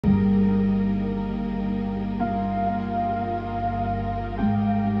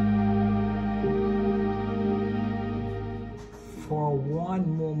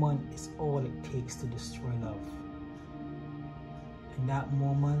moment is all it takes to destroy love. And that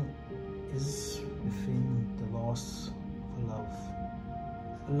moment is within the loss of love.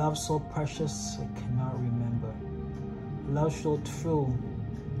 A love so precious I cannot remember. A love so true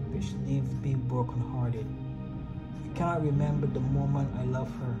which leaves me brokenhearted. I cannot remember the moment I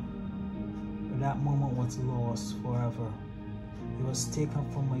loved her, but that moment was lost forever. It was taken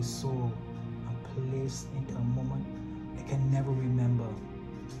from my soul and placed into a moment I can never remember.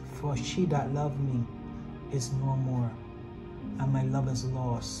 For she that loved me is no more, and my love is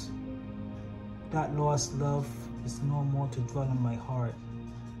lost. That lost love is no more to dwell in my heart,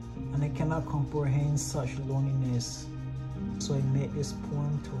 and I cannot comprehend such loneliness. So I make this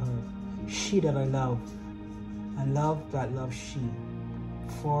poem to her, she that I love, and love that loves she.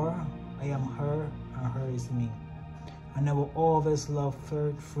 For I am her, and her is me. And I will always love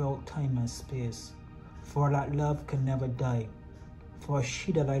her throughout time and space, for that love can never die. For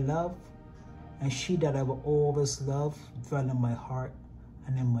she that I love, and she that I will always love, dwell in my heart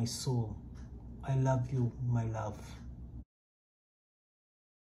and in my soul. I love you, my love.